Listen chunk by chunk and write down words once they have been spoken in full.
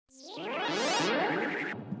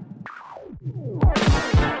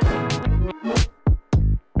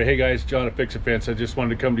Hey guys, John at Fix-A-Fence. I just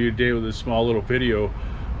wanted to come to you today with a small little video.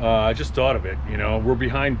 I just thought of it. You know, we're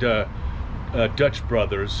behind Dutch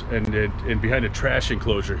Brothers and behind a trash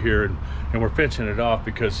enclosure here, and we're fencing it off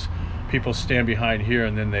because people stand behind here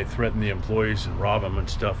and then they threaten the employees and rob them and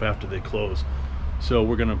stuff after they close. So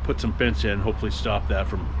we're gonna put some fence in, hopefully stop that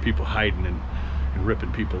from people hiding and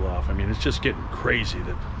ripping people off. I mean, it's just getting crazy.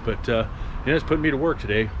 It's putting me to work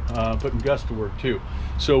today, putting Gus to work too.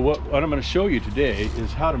 So what I'm going to show you today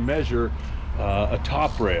is how to measure a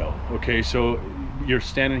top rail. Okay, so you're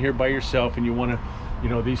standing here by yourself and you want to, you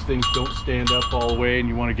know, these things don't stand up all the way and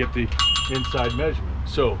you want to get the inside measurement.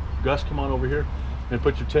 So Gus, come on over here and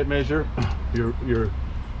put your tape measure, your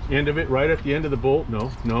end of it right at the end of the bolt.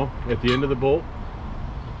 No, at the end of the bolt.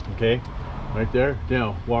 Okay, right there.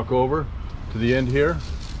 Now walk over to the end here.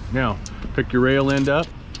 Now pick your rail end up.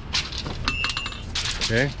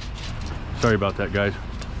 Okay, sorry about that, guys.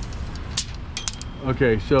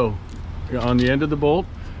 Okay, so on the end of the bolt,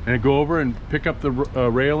 and go over and pick up the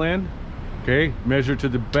rail end. Okay, measure to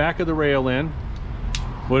the back of the rail end.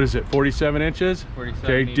 What is it, 47 inches? 47.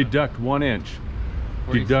 Okay, even. Deduct 1 inch.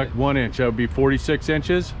 46. Deduct 1 inch, that would be 46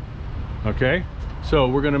 inches. Okay, so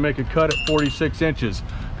we're gonna make a cut at 46 inches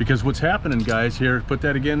because what's happening, guys, here, put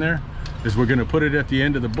that again there, is we're gonna put it at the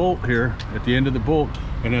end of the bolt here, at the end of the bolt,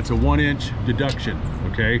 and that's a 1 inch deduction.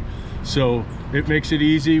 Okay, so it makes it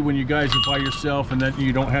easy when you guys are by yourself and that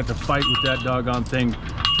you don't have to fight with that doggone thing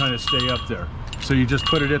trying to stay up there. So you just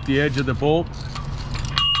put it at the edge of the bolt,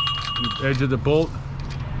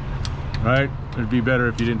 right? It'd be better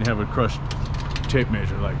if you didn't have a crushed tape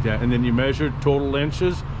measure like that. And then you measure total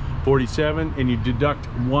inches, 47, and you deduct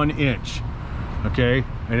 1 inch. Okay,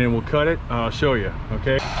 and then we'll cut it. I'll show you.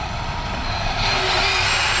 Okay.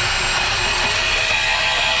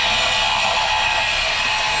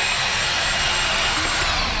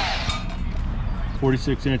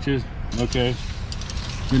 46 inches. Okay,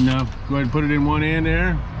 good enough. Go ahead and put it in one end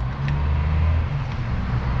there.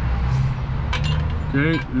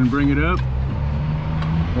 Okay, and bring it up.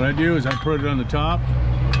 What I do is I put it on the top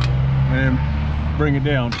and bring it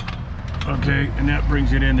down. Okay, and that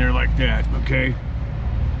brings it in there like that. Okay,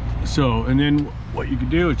 so and then what you can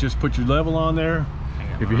do is just put your level on there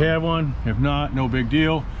if you have one. If not, no big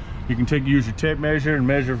deal. You can use your tape measure and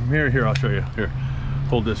measure from here. Here, I'll show you. Here,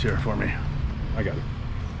 hold this here for me. I got it.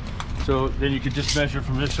 So then you could just measure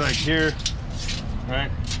from this right here, right?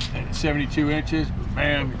 And it's 72 inches.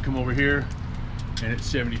 Bam, you come over here and it's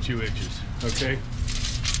 72 inches. Okay,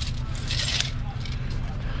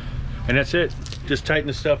 and that's it. Just tighten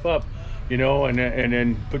the stuff up, you know, and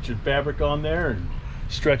then put your fabric on there and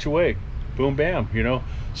stretch away. Boom, bam, you know.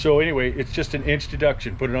 So anyway, it's just an inch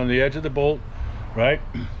deduction. Put it on the edge of the bolt, right?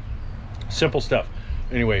 Simple stuff.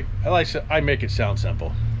 Anyway, I make it sound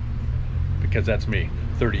simple because that's me.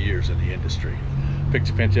 30 years in the industry.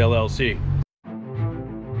 Fix-A-Fence LLC.